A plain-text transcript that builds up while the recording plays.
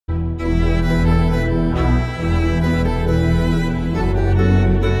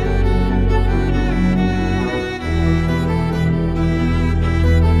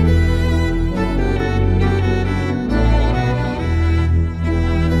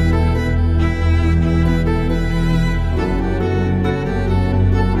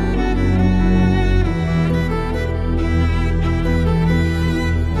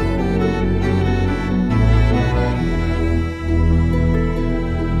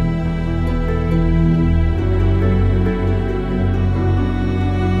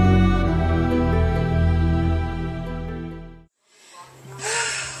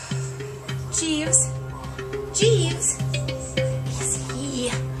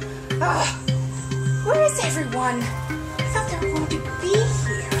Where is everyone? I thought they were going to be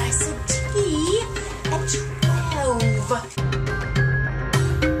here. I said tea at 12.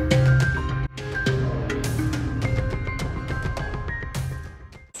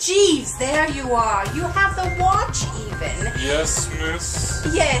 Jeeves, there you are. You have the watch even. Yes, miss.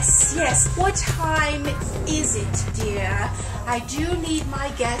 Yes. What time is it, dear? I do need my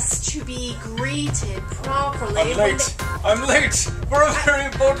guests to be greeted properly. I'm late for a very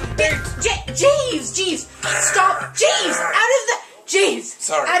important date. Jeeves, stop. Jeeves, Jeeves.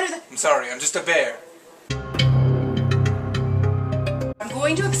 I'm sorry, I'm just a bear. I'm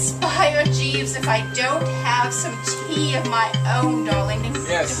going to expire, Jeeves, if I don't have some tea of my own, darling.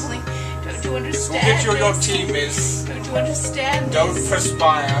 Yes. Darling, don't you understand? Go get your tea, miss. Don't you understand? Don't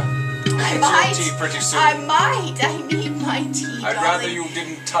perspire. I might. Your tea pretty soon. I might. I need my tea, I'd darling. rather you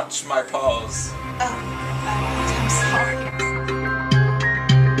didn't touch my paws. Oh, I'm sorry.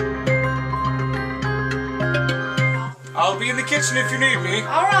 I'll be in the kitchen if you need me.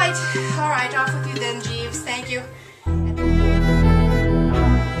 All right. Off with you then, Jeeves. Thank you.